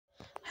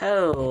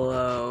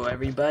Hello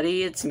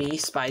everybody, it's me,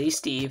 Spidey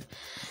Steve,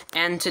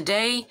 and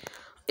today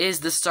is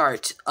the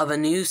start of a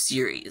new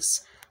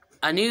series.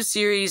 A new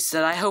series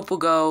that I hope will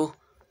go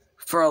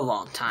for a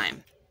long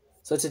time.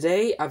 So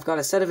today, I've got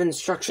a set of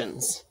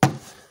instructions.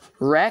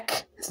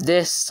 Wreck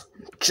this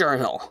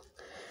journal.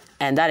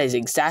 And that is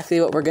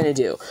exactly what we're going to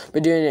do. We're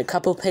doing a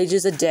couple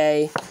pages a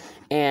day,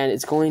 and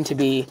it's going to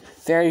be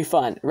very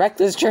fun. Wreck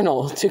this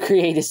journal. To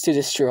create is to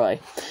destroy.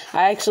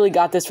 I actually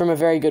got this from a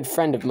very good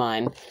friend of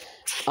mine,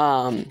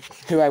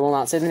 who I will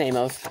not say the name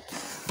of,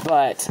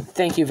 but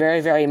thank you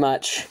very, very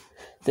much.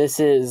 This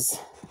is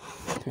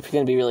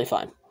going to be really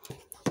fun.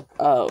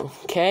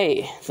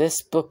 Okay,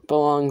 this book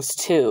belongs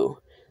to...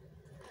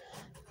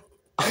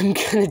 I'm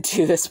gonna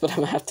do this, but I'm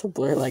gonna have to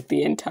blur, like,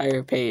 the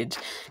entire page,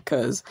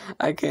 because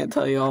I can't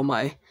tell you all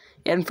my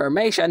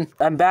information.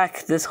 I'm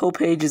back. This whole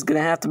page is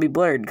gonna have to be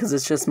blurred, because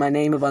it's just my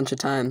name a bunch of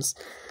times.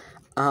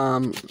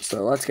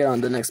 So let's get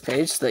on to the next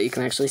page so that you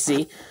can actually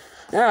see.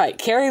 Alright,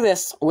 carry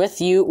this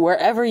with you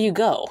wherever you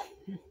go.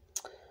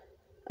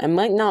 I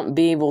might not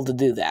be able to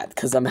do that,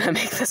 because I'm gonna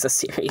make this a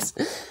series.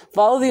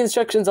 Follow the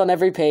instructions on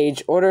every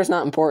page. Order is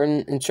not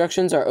important.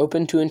 Instructions are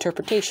open to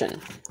interpretation.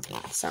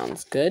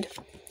 Sounds good.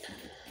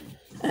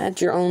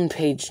 Add your own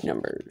page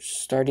numbers,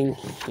 starting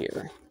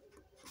here.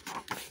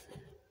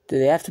 Do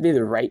they have to be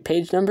the right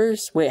page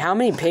numbers? Wait, how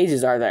many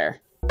pages are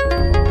there?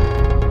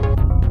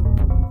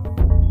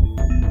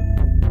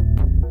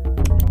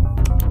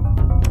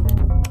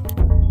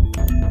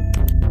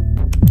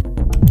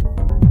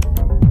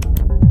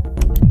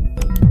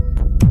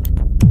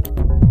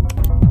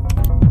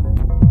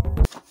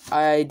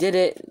 I did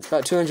it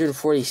about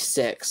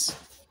 246.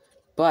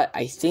 But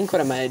I think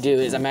what I'm going to do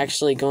is I'm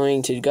actually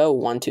going to go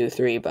 1, 2,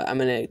 3, but I'm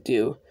going to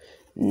do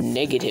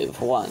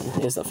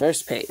 -1 is the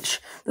first page.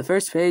 The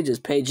first page is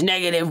page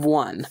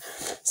 -1.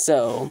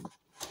 So,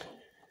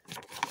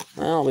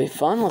 that'll be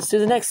fun. Let's do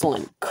the next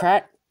one.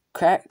 Crack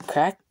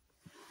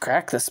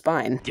the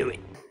spine. Do it.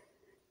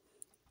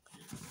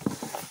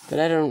 But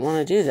I don't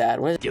want to do that.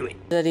 What does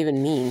that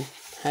even mean?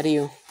 How do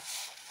you...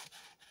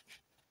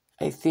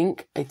 I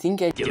think I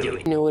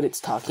know what it's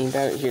talking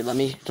about. Here, let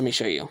me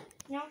show you.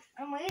 No,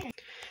 I'm waiting.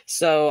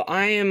 So,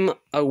 I am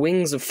a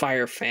Wings of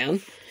Fire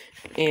fan,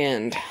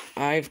 and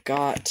I've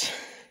read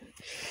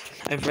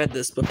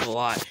this book a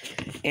lot,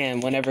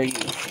 and whenever you,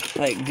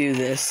 like, do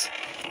this,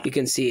 you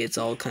can see it's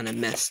all kind of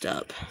messed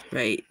up,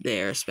 right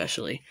there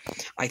especially.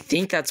 I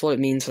think that's what it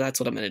means, so that's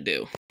what I'm going to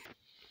do.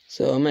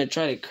 So, I'm going to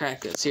try to crack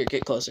this. Here,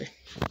 get closer.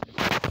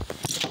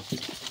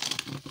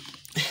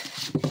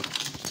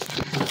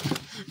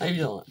 I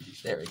don't.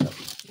 There we go.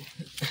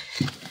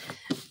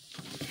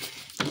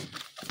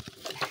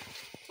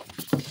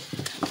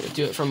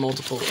 Do it from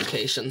multiple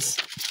locations.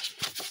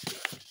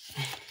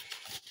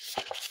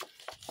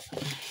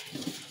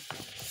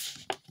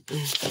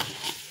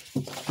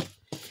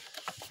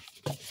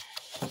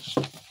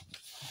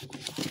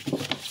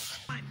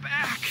 My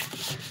back!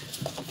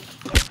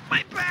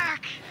 My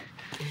back!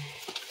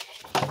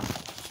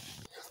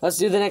 Let's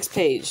do the next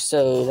page.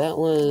 So that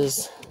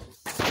was...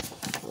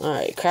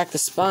 Alright, crack the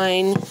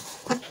spine.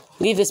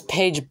 Leave this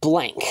page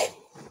blank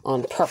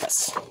on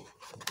purpose.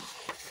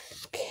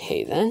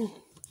 Okay, then.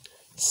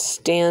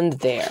 Stand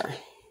there.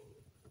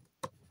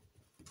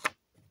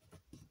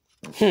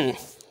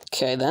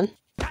 Okay, then.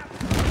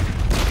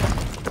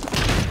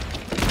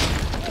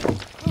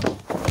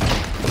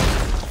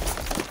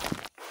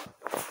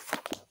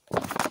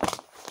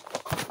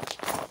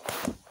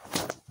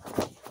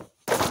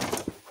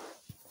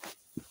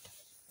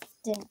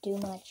 Didn't do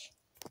much.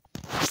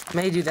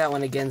 May do that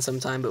one again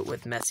sometime, but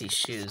with messy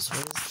shoes.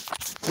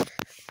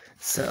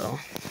 So,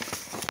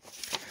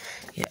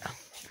 yeah.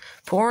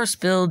 Pour,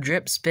 spill,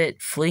 drip,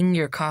 spit, fling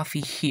your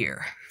coffee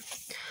here.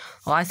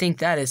 Well, I think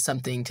that is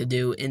something to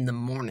do in the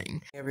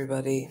morning. Hey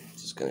everybody,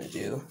 just gonna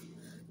do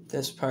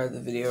this part of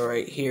the video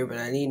right here, but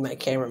I need my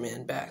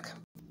cameraman back.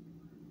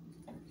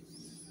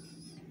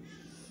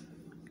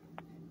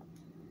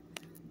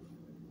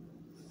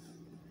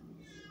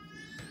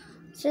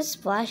 Just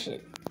splash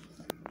it.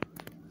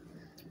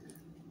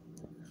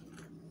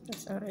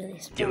 That's not really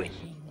splashing.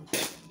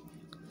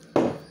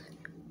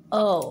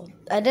 Oh,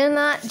 I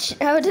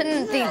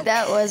didn't think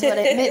that was what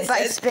it meant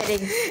by spitting.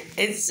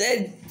 It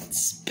said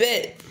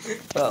spit.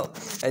 Well,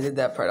 I did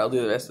that part. I'll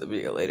do the rest of the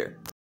video later.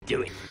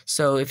 Do it.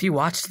 So if you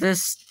watched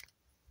this,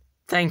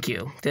 thank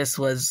you. This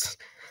was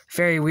a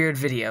very weird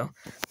video.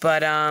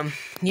 But,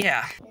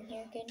 yeah.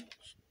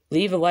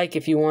 Leave a like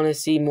if you want to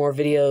see more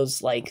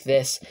videos like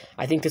this.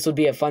 I think this would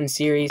be a fun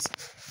series.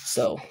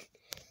 So,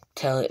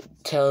 tell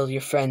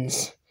your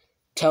friends.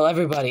 Tell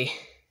everybody.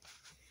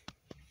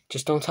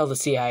 Just don't tell the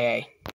CIA.